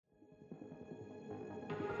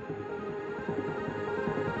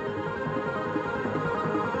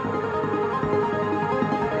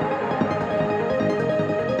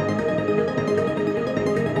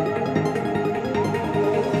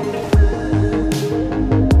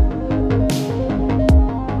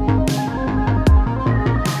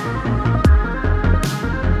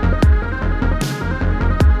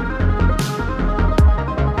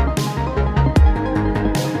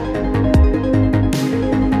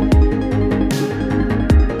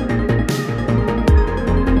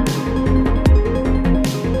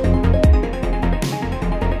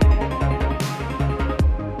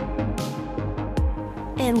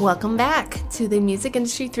Welcome back to the Music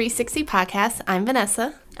Industry 360 podcast. I'm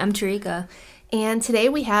Vanessa. I'm Tarika. And today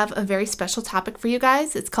we have a very special topic for you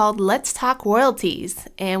guys. It's called Let's Talk Royalties.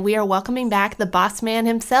 And we are welcoming back the boss man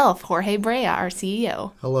himself, Jorge Brea, our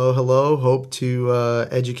CEO. Hello. Hope to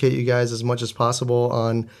educate you guys as much as possible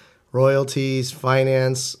on royalties,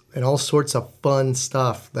 finance, and all sorts of fun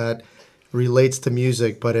stuff that relates to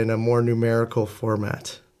music, but in a more numerical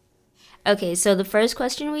format. Okay, so the first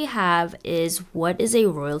question we have is, what is a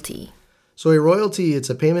royalty? So a royalty,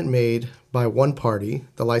 it's a payment made by one party,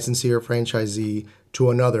 the licensee or franchisee,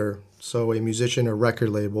 to another, so a musician or record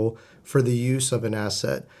label, for the use of an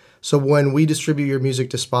asset. So when we distribute your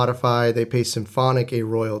music to Spotify, they pay Symphonic a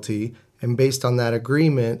royalty, and based on that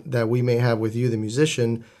agreement that we may have with you, the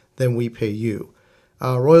musician, then we pay you.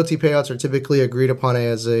 Royalty payouts are typically agreed upon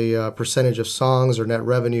as a percentage of songs or net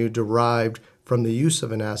revenue derived from the use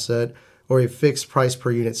of an asset, or a fixed price per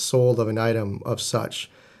unit sold of an item of such.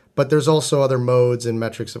 But there's also other modes and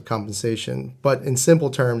metrics of compensation. But in simple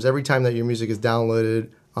terms, every time that your music is downloaded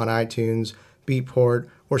on iTunes, Beatport,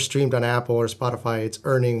 or streamed on Apple or Spotify, it's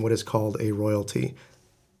earning what is called a royalty.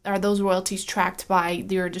 Are those royalties tracked by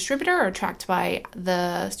your distributor or tracked by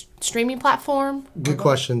the streaming platform? Good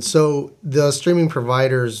question. So the streaming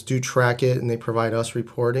providers do track it, and they provide us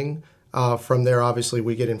reporting. From there, obviously,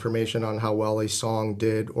 we get information on how well a song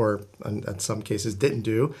did, or in some cases didn't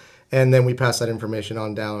do, and then we pass that information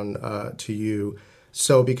on down to you.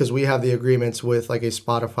 So because we have the agreements with like a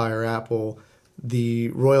Spotify or Apple, the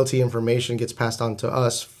royalty information gets passed on to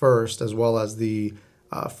us first, as well as the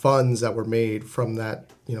funds that were made from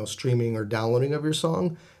that, streaming or downloading of your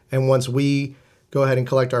song. And once we go ahead and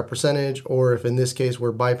collect our percentage, or if in this case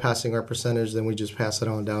we're bypassing our percentage, then we just pass it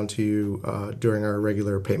on down to you during our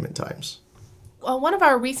regular payment times. Well, one of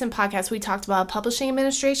our recent podcasts, we talked about publishing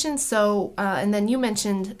administration. So, and then you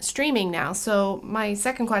mentioned streaming now. So my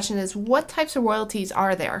second question is, what types of royalties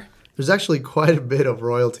are there? There's actually quite a bit of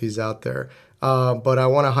royalties out there, but I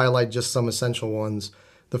want to highlight just some essential ones.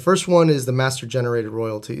 The first one is the master-generated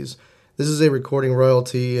royalties. This is a recording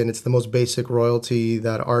royalty, and it's the most basic royalty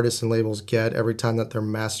that artists and labels get every time that their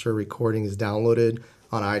master recording is downloaded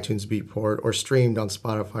on iTunes, Beatport, or streamed on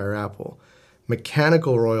Spotify or Apple.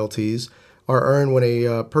 Mechanical royalties are earned when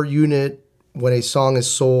when a song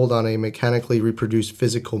is sold on a mechanically reproduced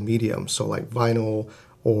physical medium, so like vinyl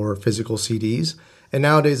or physical CDs. And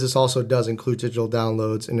nowadays, this also does include digital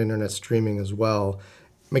downloads and internet streaming as well.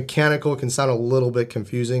 Mechanical can sound a little bit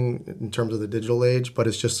confusing in terms of the digital age, but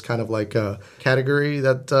it's just kind of like a category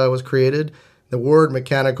that was created. The word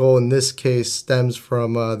mechanical in this case stems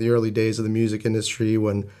from the early days of the music industry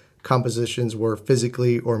when compositions were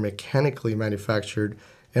physically or mechanically manufactured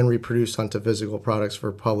and reproduced onto physical products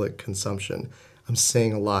for public consumption. I'm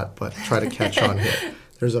saying a lot, but try to catch on here.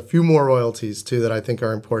 There's a few more royalties, too, that I think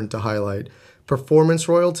are important to highlight. Performance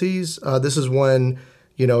royalties, this is when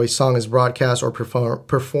a song is broadcast or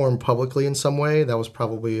performed publicly in some way. That was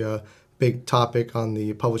probably a big topic on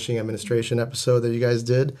the publishing administration episode that you guys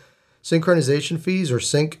did. Synchronization fees or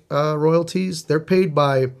sync royalties, they're paid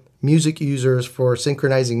by music users for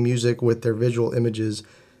synchronizing music with their visual images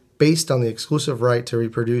based on the exclusive right to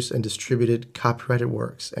reproduce and distributed copyrighted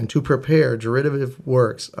works and to prepare derivative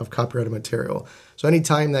works of copyrighted material. So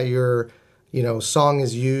anytime that your song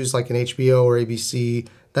is used like an HBO or ABC,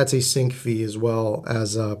 that's a sync fee as well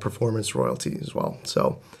as a performance royalty as well.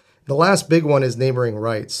 So the last big one is neighboring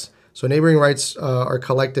rights. So neighboring rights are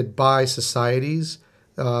collected by societies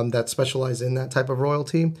that specialize in that type of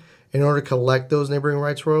royalty. In order to collect those neighboring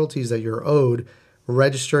rights royalties that you're owed,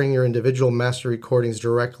 registering your individual master recordings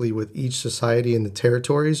directly with each society in the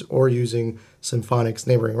territories or using Symphonic's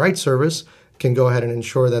neighboring rights service can go ahead and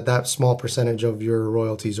ensure that that small percentage of your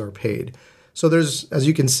royalties are paid. So as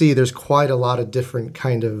you can see, there's quite a lot of different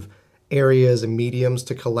kind of areas and mediums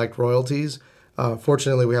to collect royalties.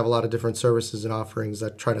 Fortunately, we have a lot of different services and offerings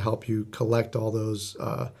that try to help you collect all those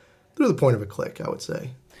through the point of a click, I would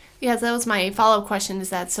say. Yeah, that was my follow-up question,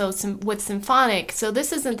 is that with Symphonic, so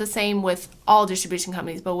this isn't the same with all distribution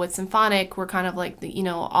companies, but with Symphonic, we're kind of like,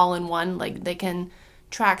 all in one, like they can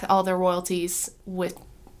track all their royalties with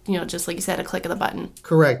just like you said, a click of the button.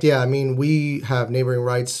 Correct. Yeah. I mean, we have neighboring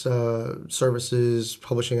rights services,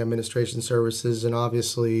 publishing administration services, and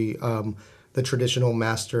obviously the traditional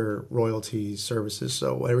master royalty services.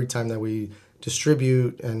 So every time that we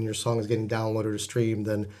distribute and your song is getting downloaded or streamed,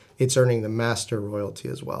 then it's earning the master royalty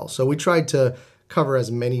as well. So we tried to cover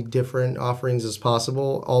as many different offerings as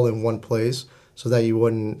possible all in one place so that you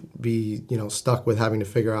wouldn't be, stuck with having to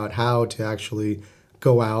figure out how to actually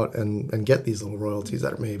go out and get these little royalties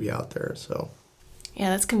that may be out there. So yeah,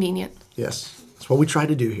 that's convenient. Yes, that's what we try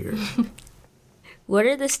to do here. What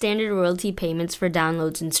are the standard royalty payments for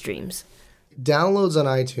downloads and streams? Downloads on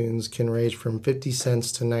iTunes can range from 50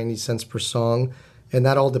 cents to 90 cents per song, and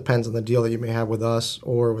that all depends on the deal that you may have with us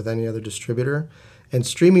or with any other distributor. And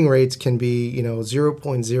streaming rates can be,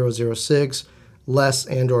 0.006 less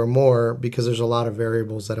and or more because there's a lot of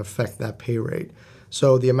variables that affect that pay rate.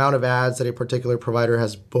 So the amount of ads that a particular provider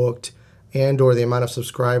has booked and or the amount of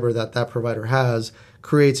subscriber that that provider has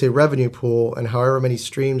creates a revenue pool, and however many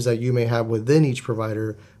streams that you may have within each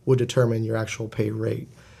provider would determine your actual pay rate.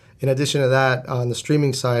 In addition to that, on the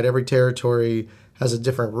streaming side, every territory has a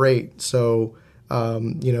different rate. So,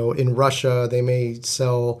 in Russia, they may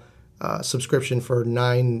sell subscription for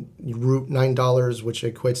 $9, which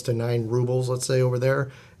equates to 9 rubles, let's say, over there.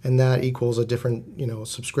 And that equals a different,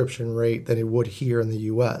 subscription rate than it would here in the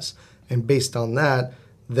U.S. And based on that,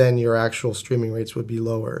 then your actual streaming rates would be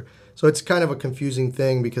lower. So it's kind of a confusing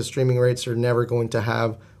thing because streaming rates are never going to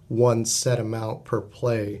have one set amount per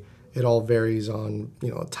play. It all varies on,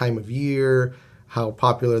 time of year, how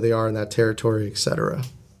popular they are in that territory, etc.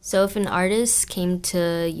 So if an artist came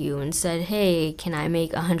to you and said, hey, can I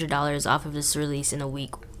make $100 off of this release in a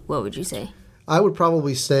week, what would you say? I would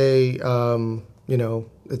probably say,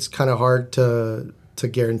 it's kind of hard to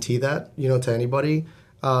guarantee that, to anybody.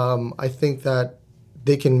 I think that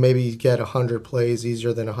they can maybe get 100 plays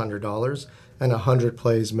easier than $100, and 100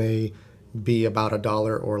 plays may be about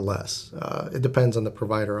 $1 or less. It depends on the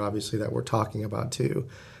provider, obviously, that we're talking about too.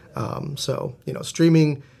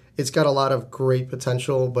 Streaming, it's got a lot of great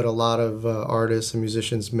potential, but a lot of artists and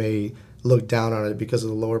musicians may look down on it because of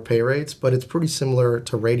the lower pay rates. But it's pretty similar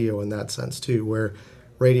to radio in that sense too, where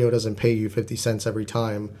radio doesn't pay you 50 cents every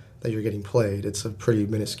time that you're getting played. It's a pretty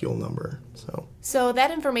minuscule number. So that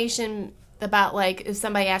information about, if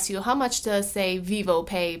somebody asks you how much does, say, Vevo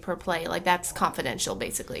pay per play, that's confidential,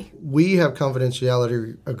 basically. We have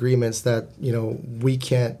confidentiality agreements that, we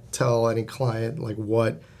can't tell any client,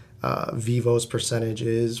 what Vevo's percentage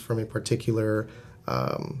is from a particular,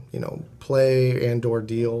 play and or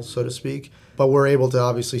deal, so to speak. But we're able to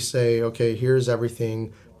obviously say, okay, here's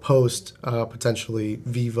everything post potentially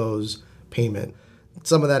Vevo's payment.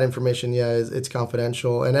 Some of that information, it's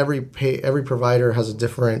confidential, and every provider has a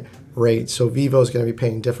different rate. So Vevo is going to be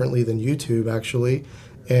paying differently than YouTube, actually,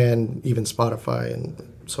 and even Spotify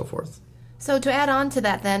and so forth. So to add on to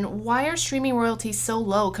that then, why are streaming royalties so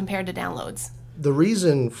low compared to downloads? The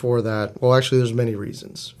reason for that, well, actually, there's many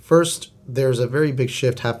reasons. First, there's a very big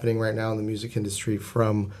shift happening right now in the music industry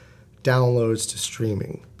from downloads to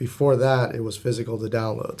streaming. Before that, it was physical to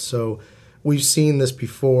download. So we've seen this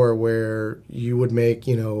before where you would make,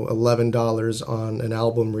 $11 on an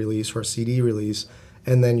album release or a CD release,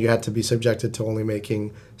 and then you had to be subjected to only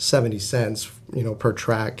making 70 cents, per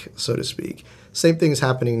track, so to speak. Same thing's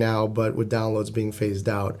happening now, but with downloads being phased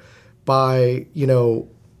out. By,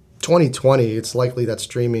 2020, it's likely that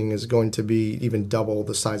streaming is going to be even double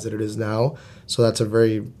the size that it is now. So that's a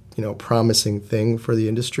very, promising thing for the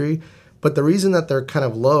industry. But the reason that they're kind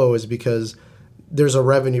of low is because there's a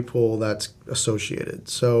revenue pool that's associated.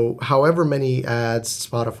 So however many ads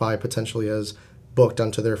Spotify potentially has booked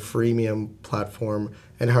onto their freemium platform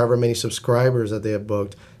and however many subscribers that they have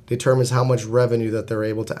booked determines how much revenue that they're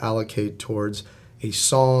able to allocate towards a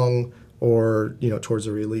song or, towards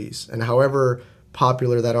a release. And however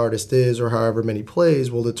popular that artist is or however many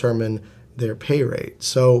plays will determine their pay rate.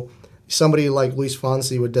 So somebody like Luis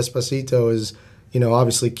Fonsi with Despacito is,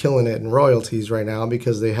 obviously killing it in royalties right now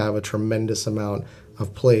because they have a tremendous amount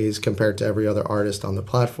of plays compared to every other artist on the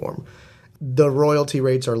platform. The royalty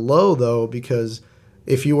rates are low, though, because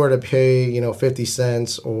if you were to pay, 50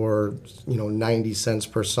 cents or, 90 cents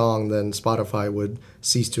per song, then Spotify would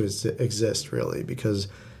cease to exist, really, because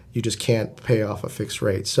you just can't pay off a fixed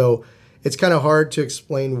rate. So it's kind of hard to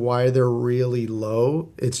explain why they're really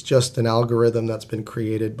low. It's just an algorithm that's been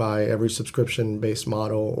created by every subscription-based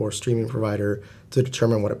model or streaming provider to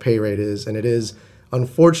determine what a pay rate is. And it is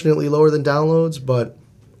unfortunately lower than downloads, but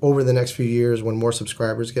over the next few years, when more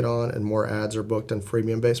subscribers get on and more ads are booked on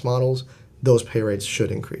freemium-based models, those pay rates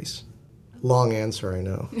should increase. Long answer, I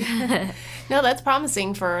know. No, that's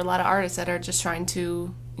promising for a lot of artists that are just trying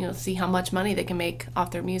to, see how much money they can make off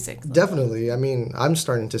their music. Definitely. I mean, I'm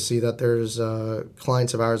starting to see that there's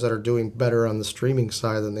clients of ours that are doing better on the streaming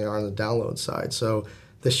side than they are on the download side. So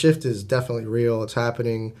the shift is definitely real. It's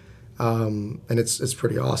happening, and it's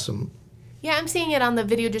pretty awesome. Yeah, I'm seeing it on the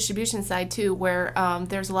video distribution side too, where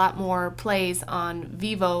there's a lot more plays on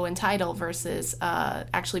Vevo and Tidal versus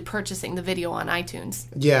actually purchasing the video on iTunes.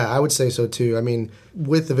 Yeah, I would say so too. I mean,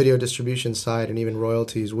 with the video distribution side and even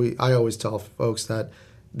royalties, I always tell folks that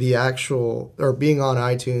the actual, or being on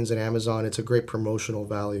iTunes and Amazon, it's a great promotional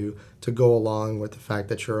value to go along with the fact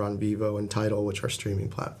that you're on Vevo and Tidal, which are streaming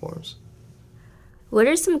platforms. What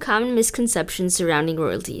are some common misconceptions surrounding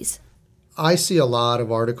royalties? I see a lot of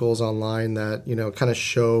articles online that, kind of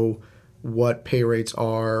show what pay rates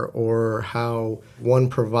are or how one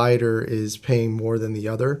provider is paying more than the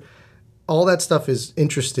other. All that stuff is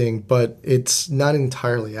interesting, but it's not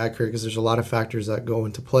entirely accurate because there's a lot of factors that go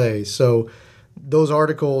into play. So those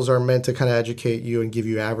articles are meant to kind of educate you and give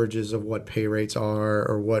you averages of what pay rates are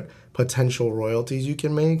or what potential royalties you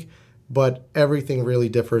can make. But everything really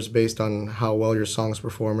differs based on how well your song's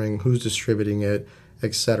performing, who's distributing it,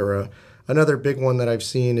 etc. Another big one that I've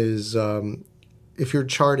seen is if you're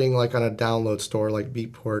charting like on a download store like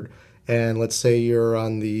Beatport, and let's say you're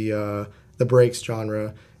on the breaks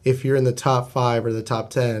genre, if you're in the top 5 or the top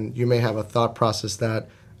 10, you may have a thought process that,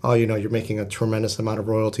 you're making a tremendous amount of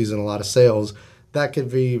royalties and a lot of sales. That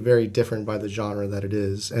could be very different by the genre that it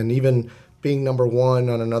is. And even being number 1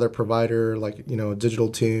 on another provider like, Digital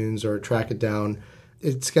Tunes or Track It Down,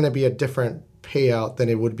 it's going to be a different payout than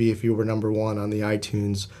it would be if you were number 1 on the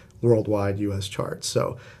iTunes worldwide US charts.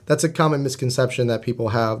 So that's a common misconception that people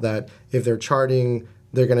have, that if they're charting,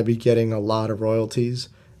 they're going to be getting a lot of royalties.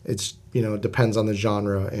 It's, it depends on the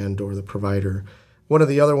genre and or the provider. One of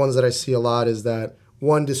the other ones that I see a lot is that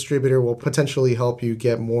one distributor will potentially help you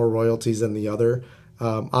get more royalties than the other.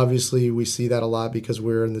 Obviously, we see that a lot because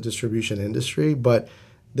we're in the distribution industry, but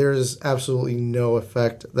there's absolutely no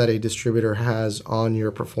effect that a distributor has on your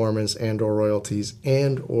performance and or royalties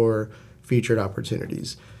and or featured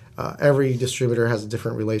opportunities. Every distributor has a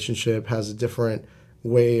different relationship, has a different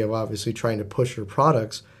way of obviously trying to push your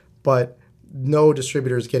products, but no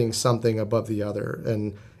distributor is getting something above the other.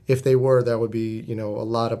 And if they were, that would be, a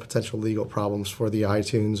lot of potential legal problems for the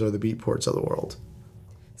iTunes or the Beatports of the world.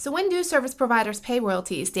 So when do service providers pay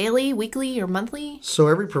royalties? Daily, weekly, or monthly? So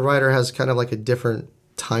every provider has kind of like a different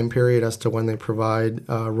time period as to when they provide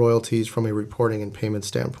royalties from a reporting and payment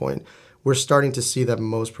standpoint. We're starting to see that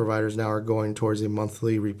most providers now are going towards a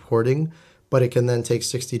monthly reporting, but it can then take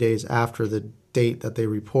 60 days after the date that they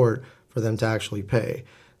report for them to actually pay.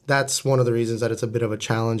 That's one of the reasons that it's a bit of a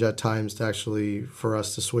challenge at times for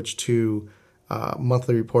us to switch to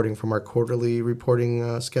monthly reporting from our quarterly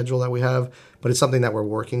reporting schedule that we have, but it's something that we're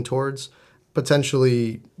working towards.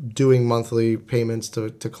 Potentially doing monthly payments to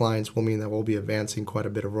clients will mean that we'll be advancing quite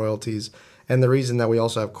a bit of royalties. And the reason that we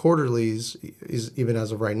also have quarterlies, is even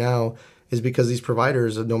as of right now, is because these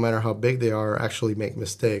providers, no matter how big they are, actually make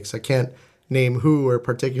mistakes. I can't name who or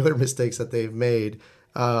particular mistakes that they've made,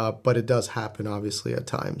 but it does happen, obviously, at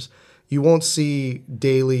times. You won't see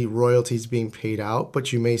daily royalties being paid out,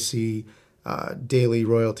 but you may see daily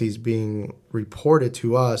royalties being reported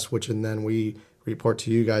to us, which and then we report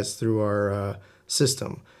to you guys through our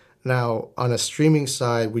system. Now, on a streaming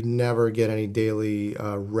side, we never get any daily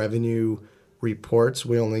revenue reports.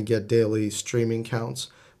 We only get daily streaming counts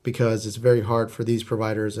because it's very hard for these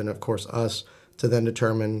providers and, of course, us to then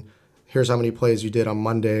determine here's how many plays you did on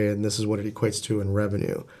Monday, and this is what it equates to in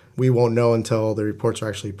revenue. We won't know until the reports are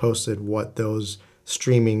actually posted what those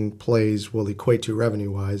streaming plays will equate to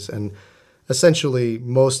revenue-wise, and essentially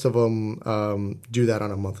most of them do that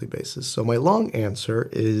on a monthly basis. So my long answer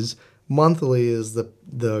is monthly is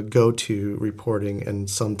the go-to reporting and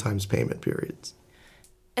sometimes payment periods.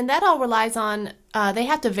 And that all relies on, they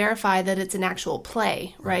have to verify that it's an actual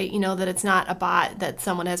play, right? That it's not a bot that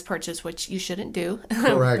someone has purchased, which you shouldn't do.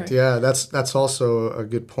 Correct. Yeah, that's also a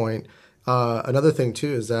good point. Another thing,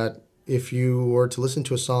 too, is that if you were to listen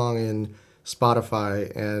to a song in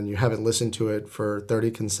Spotify and you haven't listened to it for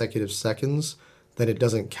 30 consecutive seconds, then it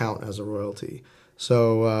doesn't count as a royalty.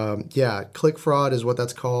 So, click fraud is what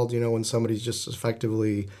that's called, when somebody's just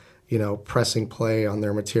effectively, pressing play on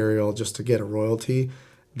their material just to get a royalty.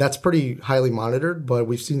 That's pretty highly monitored, but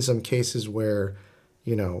we've seen some cases where,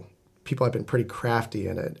 people have been pretty crafty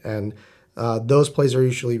in it. And those plays are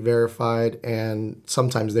usually verified, and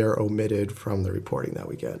sometimes they're omitted from the reporting that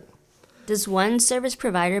we get. Does one service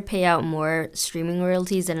provider pay out more streaming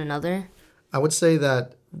royalties than another? I would say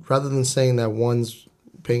that rather than saying that one's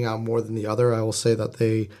paying out more than the other, I will say that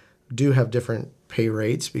they do have different pay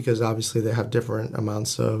rates because obviously they have different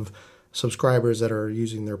amounts of subscribers that are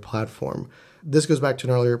using their platform. This goes back to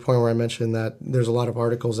an earlier point where I mentioned that there's a lot of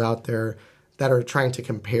articles out there that are trying to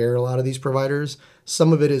compare a lot of these providers.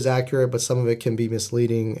 Some of it is accurate, but some of it can be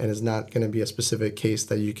misleading and is not going to be a specific case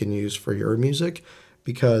that you can use for your music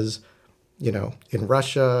because, in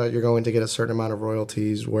Russia, you're going to get a certain amount of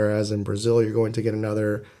royalties, whereas in Brazil, you're going to get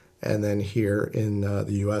another. And then here in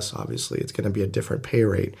the U.S., obviously, it's going to be a different pay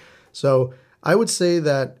rate. So I would say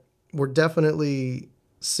that we're definitely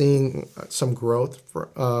seeing some growth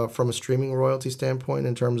from a streaming royalty standpoint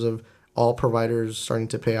in terms of all providers starting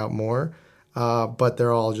to pay out more, but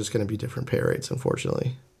they're all just going to be different pay rates,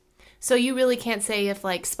 unfortunately. So you really can't say if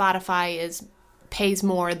like Spotify pays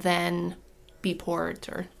more than Beatport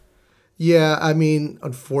or... Yeah, I mean,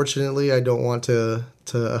 unfortunately, I don't want to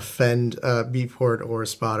offend Beatport or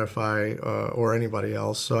Spotify or anybody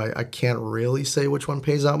else, so I can't really say which one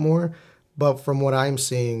pays out more. But from what I'm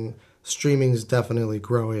seeing, streaming is definitely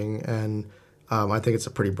growing, and I think it's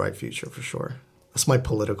a pretty bright future for sure. That's my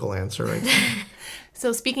political answer right there.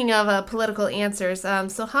 So speaking of political answers,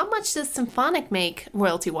 so how much does Symphonic make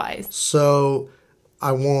royalty-wise? So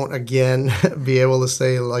I won't, again, be able to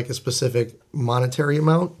say like a specific monetary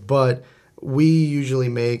amount, but we usually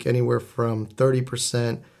make anywhere from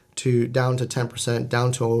 30% to down to 10%,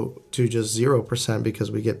 down to just 0%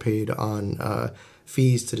 because we get paid on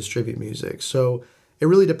fees to distribute music. So it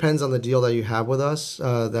really depends on the deal that you have with us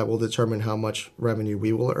that will determine how much revenue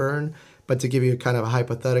we will earn. But to give you kind of a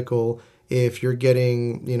hypothetical, if you're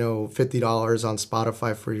getting, $50 on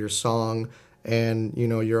Spotify for your song and,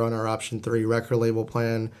 you're on our option 3 record label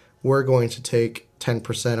plan, we're going to take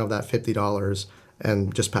 10% of that $50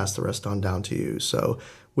 and just pass the rest on down to you. So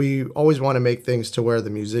we always want to make things to where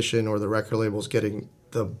the musician or the record label is getting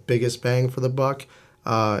the biggest bang for the buck.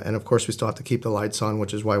 And of course, we still have to keep the lights on,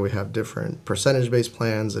 which is why we have different percentage-based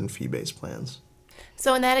plans and fee-based plans.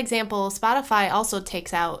 So in that example, Spotify also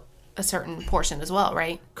takes out a certain portion as well,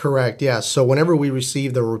 right? Correct, yeah. So whenever we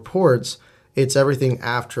receive the reports, it's everything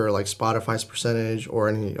after like Spotify's percentage or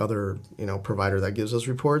any other, provider that gives us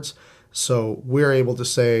reports. So we're able to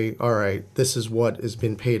say, all right, this is what has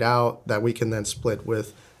been paid out that we can then split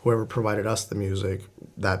with whoever provided us the music,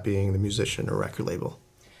 that being the musician or record label.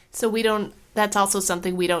 So that's also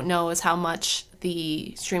something we don't know is how much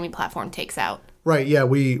the streaming platform takes out. Right, yeah,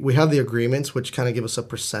 we have the agreements which kind of give us a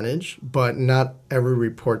percentage, but not every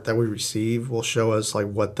report that we receive will show us like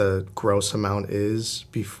what the gross amount is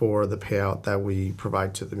before the payout that we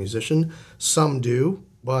provide to the musician. Some do,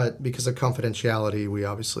 but because of confidentiality, we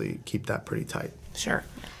obviously keep that pretty tight. Sure.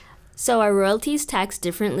 So are royalties taxed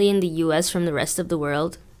differently in the U.S. from the rest of the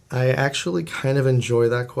world? I actually kind of enjoy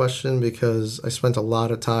that question because I spent a lot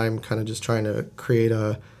of time kind of just trying to create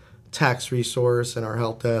a tax resource in our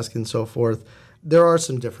help desk and so forth. There are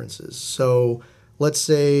some differences. So let's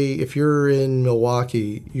say if you're in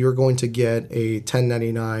Milwaukee, you're going to get a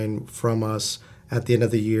 1099 from us at the end of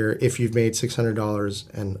the year if you've made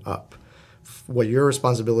 $600 and up. What your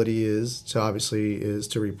responsibility is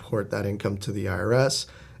to report that income to the IRS,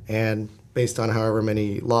 and based on however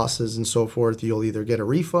many losses and so forth, you'll either get a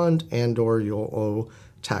refund and or you'll owe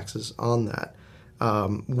taxes on that.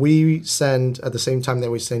 We send, at the same time that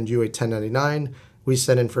we send you a 1099, we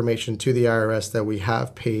send information to the IRS that we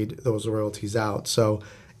have paid those royalties out. So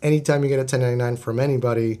anytime you get a 1099 from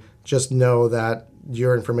anybody, just know that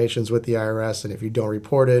your information's with the IRS, and if you don't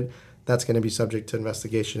report it, that's going to be subject to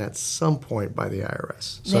investigation at some point by the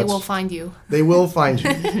IRS. So they will find you. They will find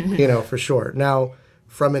you, for sure. Now,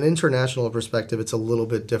 from an international perspective, it's a little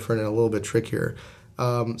bit different and a little bit trickier.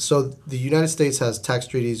 So the United States has tax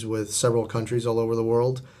treaties with several countries all over the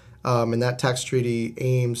world, and that tax treaty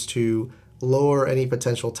aims to lower any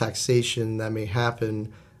potential taxation that may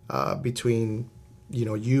happen between,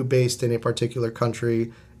 you based in a particular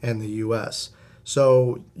country and the U.S.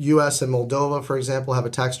 So U.S. and Moldova, for example, have a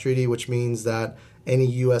tax treaty, which means that any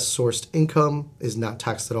U.S.-sourced income is not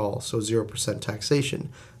taxed at all, so 0% taxation.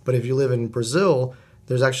 But if you live in Brazil,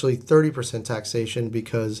 there's actually 30% taxation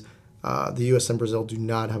because the U.S. and Brazil do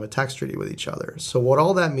not have a tax treaty with each other. So what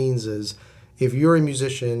all that means is if you're a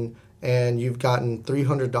musician and you've gotten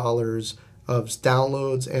 $300 of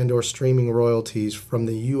downloads and or streaming royalties from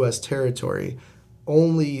the U.S. territory,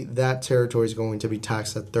 only that territory is going to be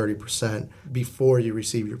taxed at 30% before you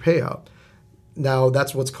receive your payout. Now,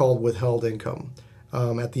 that's what's called withheld income.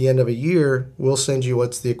 At the end of a year, we'll send you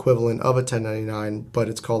what's the equivalent of a 1099, but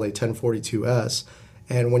it's called a 1042-S.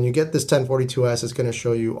 And when you get this 1042-S, it's going to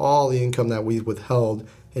show you all the income that we've withheld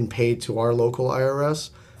and paid to our local IRS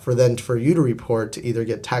for you to report to either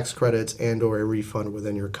get tax credits and or a refund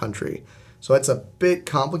within your country. So it's a bit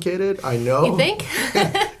complicated, I know. You think?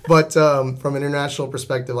 But from an international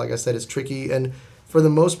perspective, like I said, it's tricky. And for the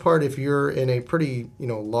most part, if you're in a pretty,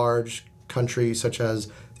 large country such as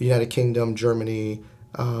the United Kingdom, Germany,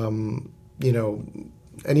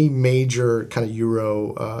 any major kind of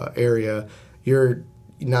Euro area, you're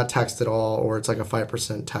not taxed at all, or it's like a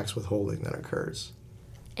 5% tax withholding that occurs.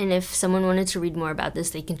 And if someone wanted to read more about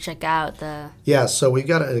this, they can check out the... Yeah, so we've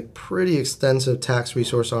got a pretty extensive tax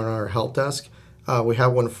resource on our help desk. We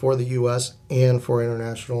have one for the U.S. and for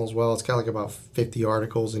international as well. It's got like about 50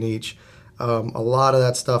 articles in each. A lot of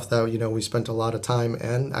that stuff that, we spent a lot of time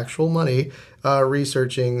and actual money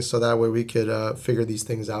researching, so that way we could figure these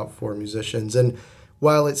things out for musicians. And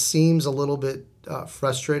while it seems a little bit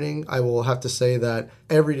frustrating, I will have to say that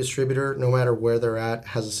every distributor, no matter where they're at,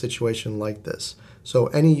 has a situation like this. So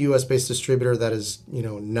any U.S.-based distributor that is,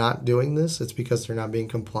 not doing this, it's because they're not being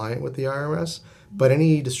compliant with the IRS. But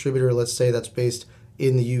any distributor, let's say, that's based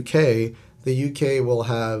in the UK, the UK will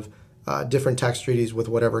have different tax treaties with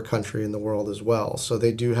whatever country in the world as well. So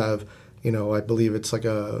they do have, I believe it's like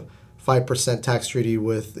a 5% tax treaty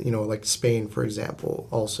with, like Spain, for example,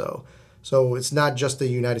 also. So it's not just a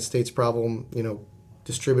United States problem.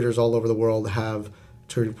 Distributors all over the world have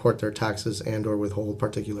to report their taxes and or withhold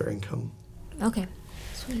particular income. Okay,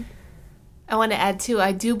 sweet. I want to add, too,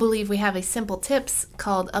 I do believe we have a simple tips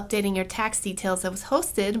called Updating Your Tax Details that was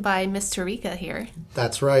hosted by Miss Tarika here.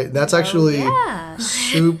 That's right. That's actually yeah.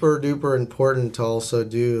 super duper important to also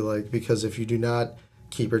do, because if you do not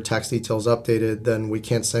keep your tax details updated, then we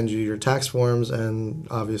can't send you your tax forms, and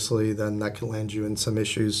obviously then that can land you in some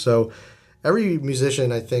issues. So every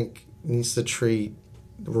musician, I think, needs to treat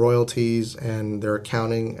royalties and their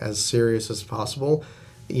accounting as serious as possible.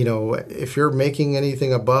 If you're making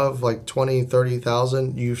anything above like 20,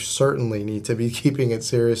 30,000, you certainly need to be keeping it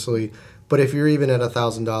seriously. But if you're even at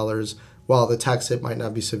 $1,000, while the tax hit might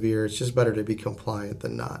not be severe, it's just better to be compliant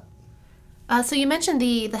than not. So you mentioned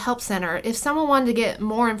the Help Center. If someone wanted to get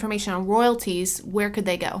more information on royalties, where could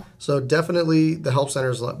they go? So definitely the Help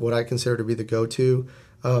Center is what I consider to be the go-to.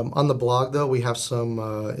 On the blog, though, we have some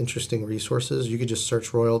interesting resources. You could just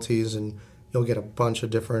search royalties and you'll get a bunch of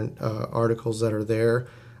different articles that are there.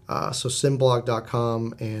 So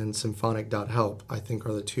symblog.com and symphonic.help, I think,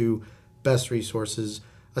 are the two best resources.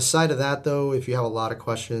 Aside of that, though, if you have a lot of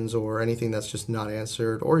questions or anything that's just not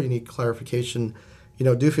answered or you need clarification,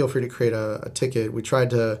 do feel free to create a ticket. We tried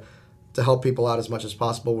to help people out as much as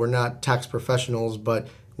possible. We're not tax professionals, but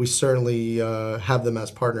we certainly have them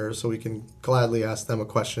as partners, so we can gladly ask them a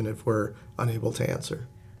question if we're unable to answer.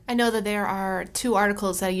 I know that there are 2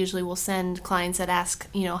 articles that I usually will send clients that ask,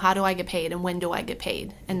 how do I get paid and when do I get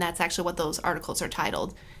paid? And that's actually what those articles are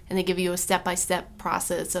titled. And they give you a step-by-step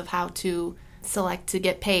process of how to select to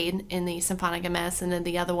get paid in the Symphonic MS. And then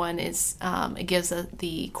the other one is, it gives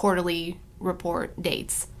the quarterly report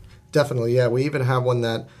dates. Definitely, yeah. We even have one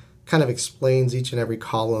that kind of explains each and every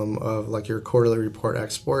column of like your quarterly report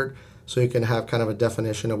export. So you can have kind of a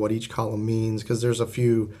definition of what each column means, because there's a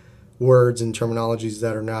few words and terminologies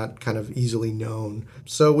that are not kind of easily known.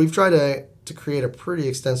 So we've tried to create a pretty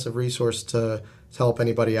extensive resource to help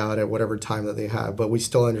anybody out at whatever time that they have, but we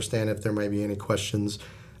still understand if there might be any questions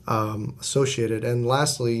associated. And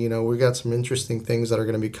lastly, we've got some interesting things that are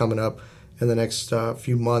going to be coming up in the next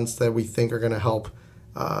few months that we think are going to help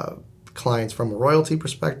clients from a royalty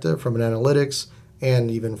perspective, from an analytics, and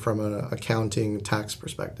even from an accounting tax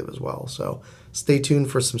perspective as well. So stay tuned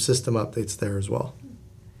for some system updates there as well.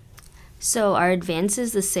 So are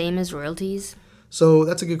advances the same as royalties? So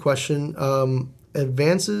that's a good question.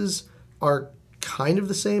 Advances are kind of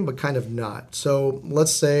the same, but kind of not. So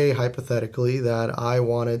let's say, hypothetically, that I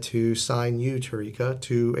wanted to sign you, Tarika,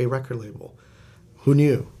 to a record label. Who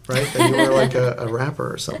knew, right? That you were like a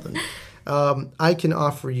rapper or something. I can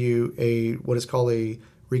offer you what is called a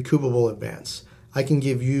recoupable advance. I can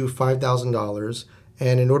give you $5,000,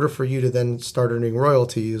 and in order for you to then start earning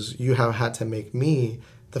royalties, you have had to make me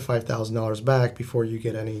the $5,000 back before you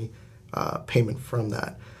get any payment from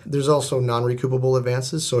that. There's also non-recoupable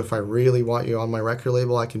advances. So if I really want you on my record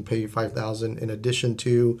label, I can pay you $5,000 in addition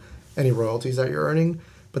to any royalties that you're earning.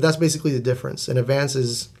 But that's basically the difference. An advance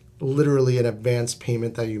is literally an advance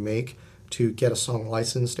payment that you make to get a song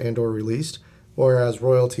licensed and or released, whereas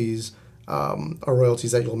royalties are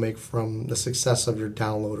royalties that you'll make from the success of your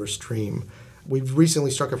download or stream. We've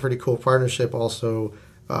recently struck a pretty cool partnership also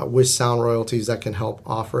with Sound Royalties that can help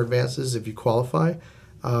offer advances if you qualify.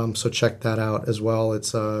 So check that out as well.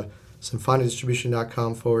 It's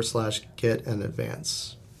symphonidistribution.com/get an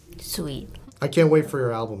advance. Sweet. I can't wait for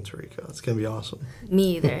your album, Tarika. It's going to be awesome.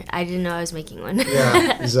 Me either. I didn't know I was making one.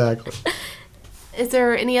 Yeah, exactly. Is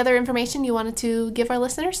there any other information you wanted to give our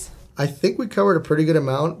listeners? I think we covered a pretty good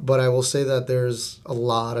amount, but I will say that there's a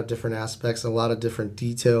lot of different aspects, a lot of different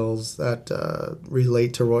details that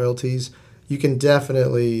relate to royalties. You can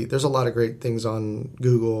definitely, there's a lot of great things on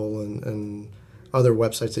Google and other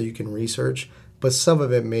websites that you can research, but some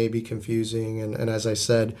of it may be confusing. And as I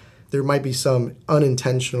said, there might be some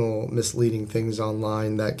unintentional misleading things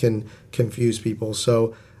online that can confuse people.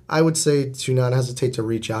 So I would say to not hesitate to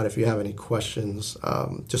reach out if you have any questions.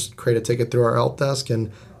 Just create a ticket through our help desk,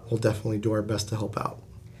 and we'll definitely do our best to help out.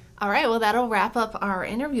 All right, well, that'll wrap up our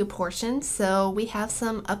interview portion. So we have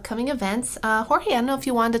some upcoming events. Jorge, I don't know if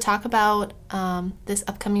you wanted to talk about this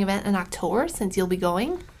upcoming event in October, since you'll be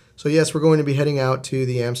going. So yes, we're going to be heading out to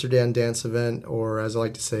the Amsterdam Dance Event, or as I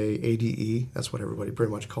like to say, ADE. That's what everybody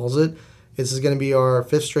pretty much calls it. This is going to be our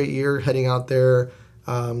 5th straight year heading out there.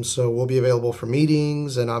 So we'll be available for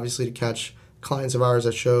meetings and obviously to catch clients of ours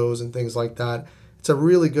at shows and things like that. It's a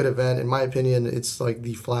really good event. In my opinion, it's like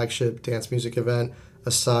the flagship dance music event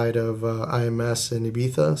aside of IMS and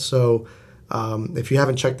Ibiza. So if you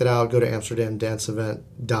haven't checked it out, go to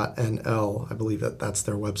amsterdamdanceevent.nl. I believe that's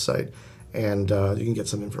their website. And you can get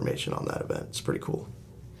some information on that event. It's pretty cool.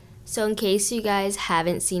 So in case you guys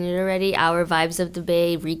haven't seen it already, our Vibes of the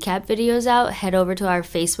Bay recap video's out. Head over to our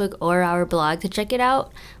Facebook or our blog to check it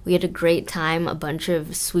out. We had a great time. A bunch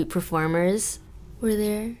of sweet performers were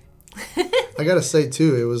there. I gotta say,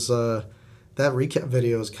 too, it was... that recap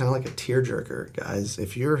video is kind of like a tearjerker, guys.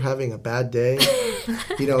 If you're having a bad day,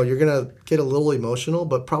 you're going to get a little emotional,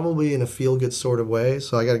 but probably in a feel-good sort of way.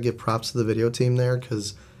 So I got to give props to the video team there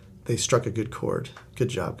because they struck a good chord. Good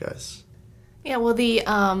job, guys. Yeah, well, the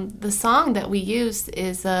song that we used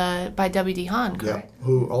is by W.D. Hahn, correct? Yeah,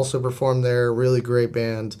 who also performed there. Really great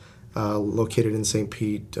band located in St.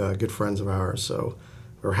 Pete, good friends of ours. So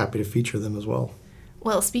we're happy to feature them as well.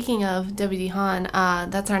 Well, speaking of W.D. Hahn,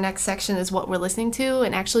 that's our next section is what we're listening to.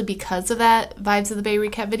 And actually, because of that Vibes of the Bay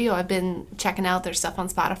recap video, I've been checking out their stuff on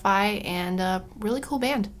Spotify, and really cool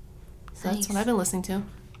band. So That's what I've been listening to.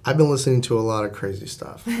 I've been listening to a lot of crazy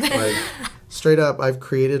stuff. Like, straight up, I've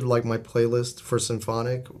created like my playlist for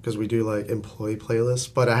Symphonic because we do like employee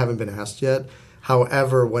playlists, but I haven't been asked yet.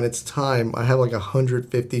 However, when it's time, I have like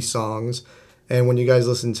 150 songs. And when you guys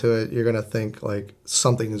listen to it, you're going to think, like,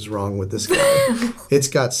 something is wrong with this guy. It's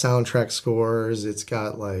got soundtrack scores. It's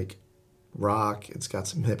got, like, rock. It's got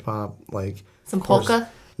some hip-hop. Like, some polka?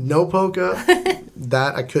 No polka.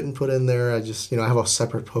 That I couldn't put in there. I just, I have a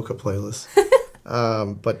separate polka playlist.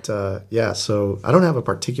 Yeah, so I don't have a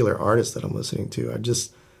particular artist that I'm listening to. I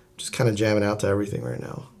just kind of jamming out to everything right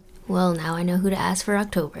now. Well, now I know who to ask for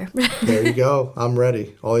October. There you go. I'm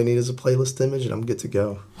ready. All you need is a playlist image, and I'm good to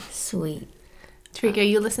go. Sweet. Tarika, are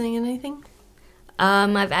you listening to anything?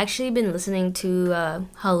 I've actually been listening to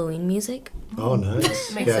Halloween music. Oh,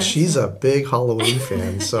 nice. Makes Yeah, sense. she's a big Halloween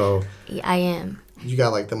fan, so... Yeah, I am. You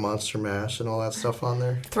got, like, the Monster Mash and all that stuff on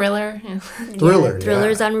there? Thriller? Yeah. Thriller, yeah.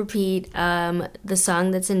 Thriller's on repeat. The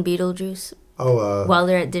song that's in Beetlejuice. Oh, While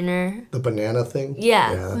they're at dinner. the banana thing?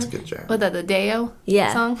 Yeah. Yeah, that's a good jam. Was that the Deo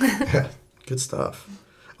song? Yeah, good stuff.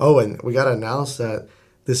 Oh, and we got to announce that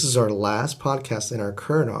this is our last podcast in our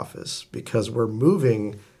current office because we're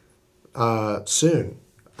moving soon.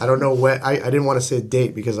 I don't know when. I didn't want to say a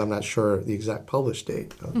date because I'm not sure the exact published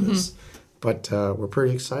date of this. But we're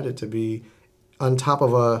pretty excited to be on top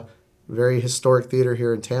of a very historic theater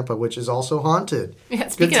here in Tampa, which is also haunted. Yeah,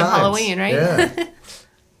 speaking of Halloween, right? Yeah.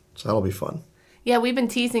 So that'll be fun. Yeah, we've been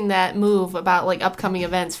teasing that move about like upcoming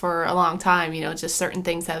events for a long time. Just certain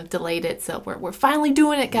things have delayed it, so we're finally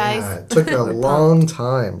doing it, guys. Yeah, it took a long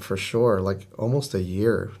time for sure, like almost a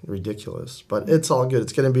year. Ridiculous, but it's all good.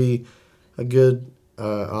 It's going to be a good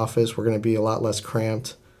office. We're going to be a lot less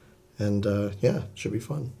cramped, and yeah, should be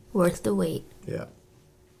fun. Worth the wait. Yeah.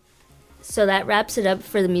 So that wraps it up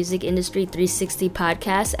for the Music Industry 360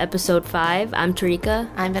 podcast, episode 5. I'm Tarika.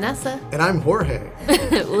 I'm Vanessa. And I'm Jorge.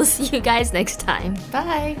 We'll see you guys next time.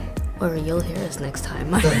 Bye. Or you'll hear us next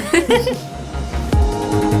time.